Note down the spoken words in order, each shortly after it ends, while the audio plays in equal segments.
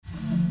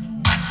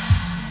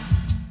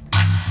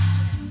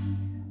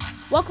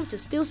Welcome to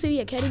Steel City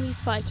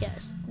Academy's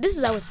podcast. This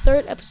is our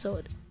third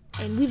episode,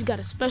 and we've got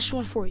a special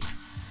one for you.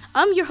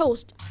 I'm your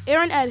host,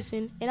 Aaron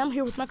Addison, and I'm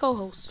here with my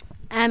co-hosts.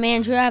 I'm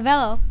Andrew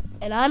Avello.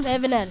 And I'm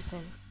Evan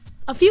Addison.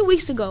 A few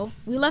weeks ago,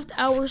 we left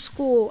our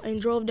school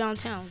and drove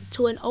downtown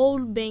to an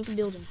old bank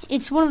building.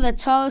 It's one of the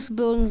tallest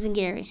buildings in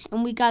Gary,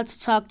 and we got to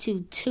talk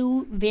to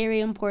two very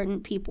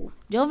important people.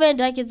 Joe Van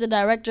Dyke is the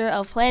Director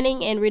of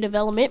Planning and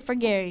Redevelopment for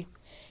Gary.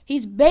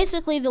 He's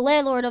basically the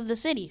landlord of the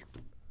city.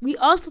 We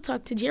also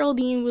talked to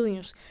Geraldine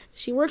Williams.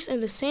 She works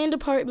in the sand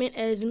department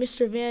as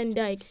Mr. Van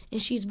Dyke,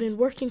 and she's been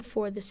working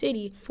for the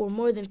city for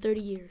more than 30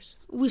 years.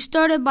 We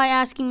started by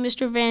asking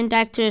Mr. Van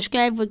Dyke to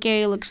describe what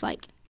Gary looks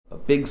like. A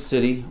big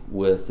city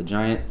with a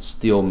giant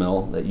steel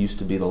mill that used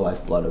to be the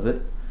lifeblood of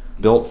it,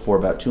 built for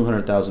about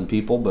 200,000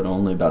 people, but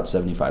only about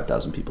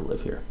 75,000 people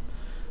live here.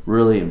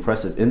 Really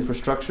impressive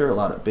infrastructure, a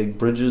lot of big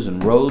bridges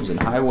and roads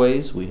and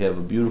highways. We have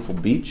a beautiful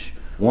beach,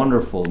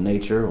 wonderful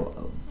nature,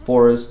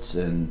 forests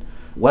and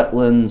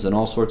wetlands and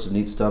all sorts of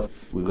neat stuff.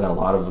 We've got a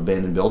lot of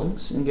abandoned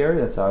buildings in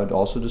Gary. That's how I'd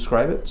also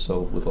describe it.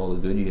 So with all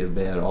the good, you have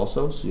bad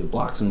also. So you have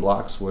blocks and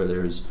blocks where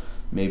there's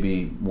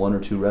maybe one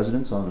or two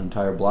residents on an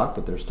entire block,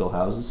 but there's still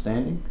houses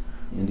standing.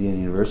 Indiana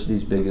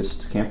University's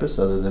biggest campus,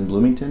 other than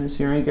Bloomington, is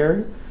here in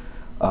Gary.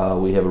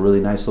 We have a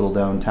really nice little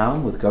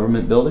downtown with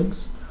government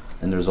buildings,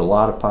 and there's a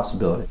lot of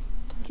possibility.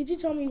 Could you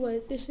tell me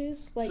what this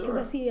is? Because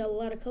I see a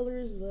lot of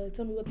colors.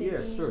 Tell me what they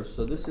mean. Yeah, sure.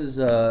 So this is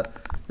a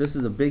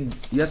big.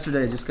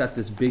 Yesterday, I just got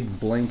this big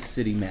blank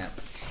city map,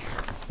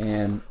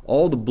 and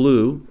all the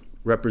blue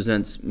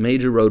represents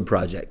major road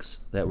projects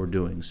that we're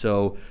doing.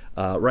 So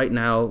right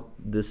now,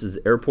 this is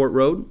Airport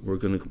Road. We're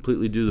going to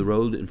completely do the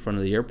road in front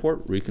of the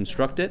airport,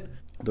 reconstruct it.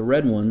 The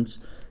red ones,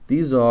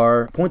 these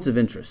are points of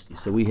interest.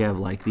 So we have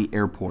like the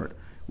airport.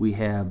 We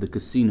have the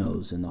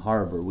casinos in the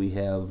harbor. We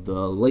have the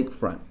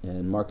lakefront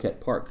and Marquette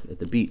Park at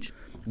the beach.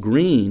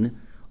 Green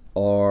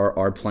are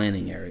our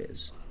planning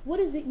areas.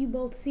 What is it you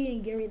both see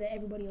in Gary that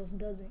everybody else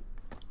doesn't?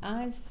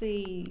 I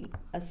see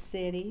a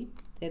city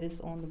that is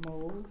on the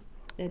move,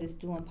 that is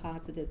doing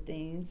positive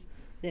things,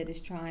 that is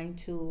trying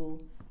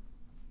to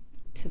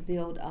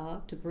build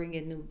up, to bring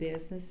in new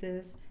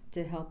businesses,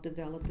 to help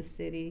develop the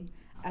city.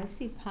 I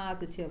see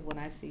positive when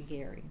I see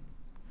Gary.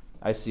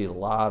 I see a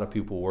lot of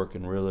people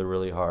working really,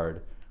 really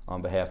hard on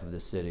behalf of the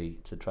city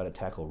to try to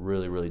tackle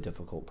really, really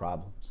difficult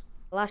problems.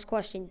 Last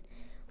question.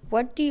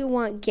 What do you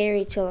want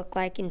Gary to look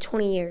like in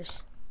 20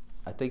 years?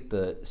 I think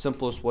the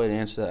simplest way to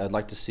answer that, I'd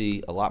like to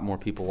see a lot more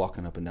people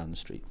walking up and down the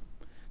street.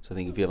 So I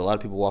think if you have a lot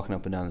of people walking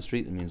up and down the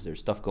street, it means there's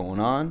stuff going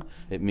on.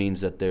 It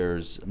means that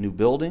there's new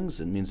buildings.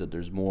 It means that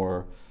there's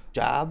more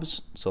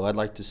jobs. So I'd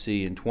like to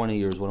see in 20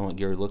 years what I want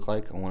Gary to look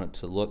like. I want it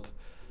to look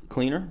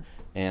cleaner,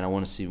 and I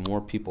want to see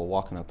more people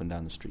walking up and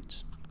down the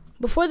streets.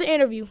 Before the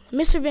interview,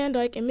 Mr. Van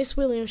Dyke and Miss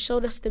Williams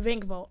showed us the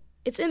bank vault.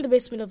 It's in the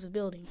basement of the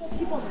building.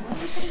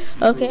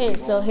 Okay,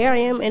 so here I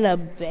am in a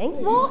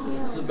bank vault? This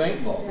is a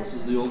bank vault. This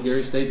is the old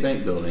Gary State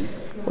Bank building.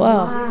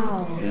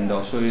 Wow. And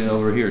I'll show you it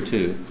over here,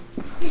 too.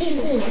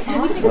 This is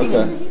awesome.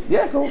 Okay.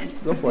 Yeah, go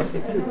for it. I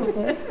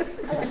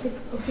gotta take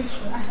a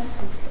picture. I have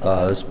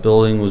to. This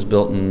building was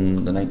built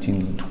in the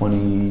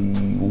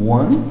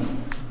 1921.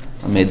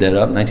 I made that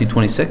up,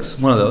 1926,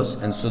 one of those.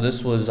 And so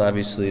this was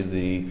obviously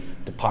the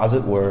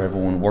deposit where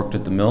everyone worked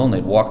at the mill, and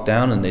they'd walk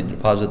down and they'd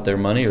deposit their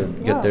money or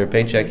get their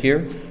paycheck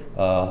here.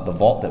 The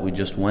vault that we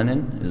just went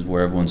in is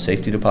where everyone's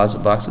safety deposit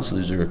boxes. So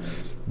these are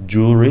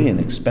jewelry and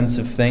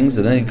expensive things.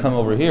 And then you'd come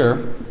over here.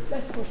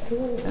 That's so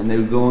cool. And they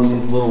would go in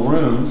these little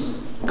rooms,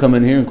 come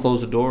in here and close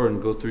the door and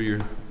go through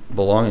your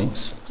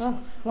belongings. Oh,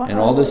 wow. And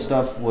all this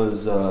stuff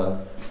was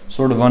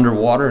sort of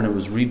underwater, and it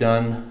was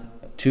redone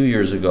 2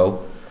 years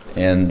ago.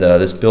 And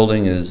this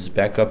building is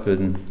back up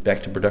and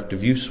back to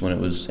productive use when it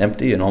was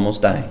empty and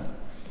almost dying.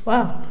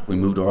 Wow. We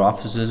moved our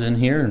offices in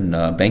here, and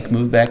bank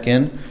moved back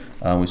in.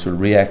 We sort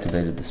of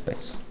reactivated the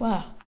space.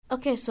 Wow.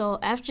 Okay, so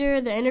after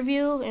the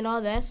interview and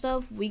all that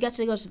stuff, we got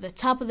to go to the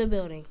top of the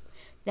building.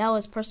 That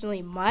was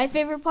personally my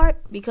favorite part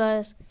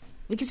because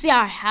we could see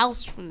our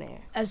house from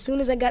there. As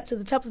soon as I got to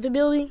the top of the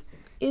building,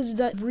 it's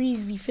that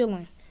breezy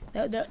feeling.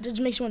 That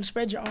just makes you want to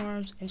spread your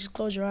arms and just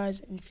close your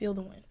eyes and feel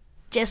the wind.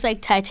 Just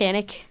like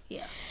Titanic?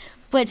 Yeah.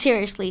 But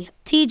seriously,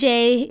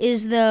 TJ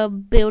is the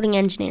building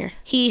engineer.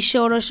 He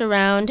showed us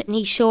around, and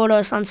he showed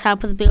us on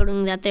top of the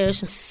building that there's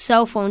some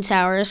cell phone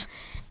towers,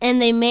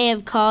 and they may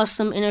have caused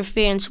some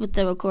interference with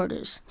the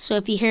recorders. So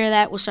if you hear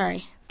that, we're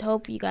sorry. I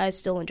hope you guys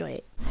still enjoy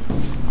it.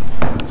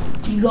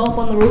 Do you go up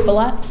on the roof a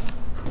lot?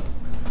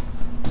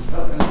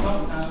 Oh, in the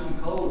summertime, it'll be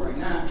cold right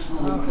now. I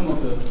don't really come up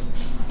here.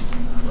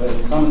 But in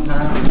the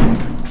summertime,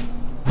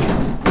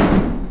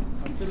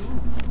 come to the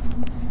roof.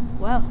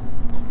 Wow.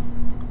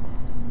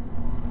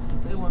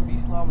 If they wouldn't be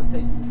slow, I'm going to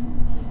take you to see the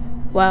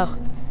Wow.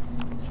 city.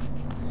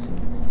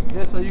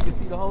 Just so you can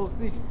see the whole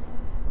city.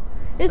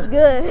 It's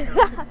good.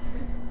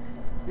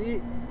 See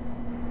it?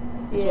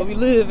 That's where we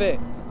live at.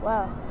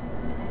 Wow.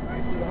 You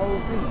can see the whole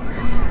city.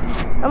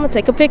 I'm going to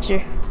take a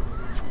picture.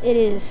 It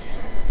is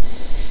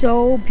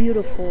so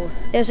beautiful.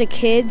 There's a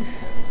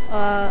kids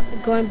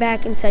going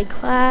back inside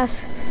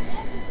class.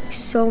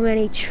 so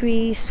many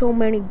trees, so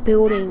many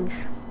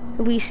buildings.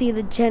 We see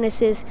the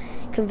Genesis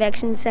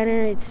Convention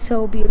Center. It's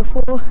so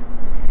beautiful.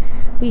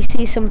 We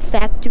see some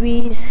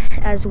factories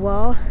as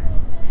well.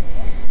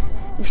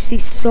 We see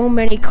so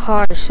many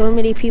cars, so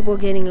many people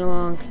getting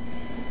along.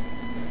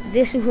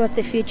 This is what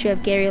the future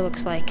of Gary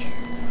looks like.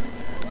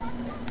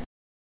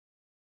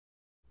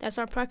 That's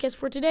our podcast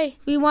for today.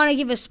 We want to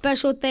give a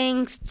special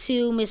thanks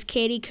to Miss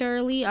Katie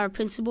Curley, our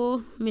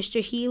principal,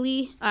 Mr.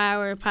 Healy,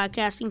 our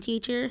podcasting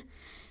teacher,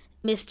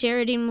 Miss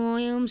Teradine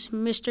Williams,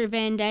 Mr.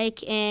 Van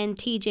Dyke, and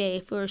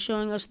TJ for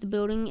showing us the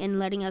building and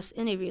letting us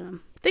interview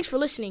them. Thanks for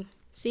listening.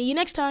 See you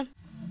next time.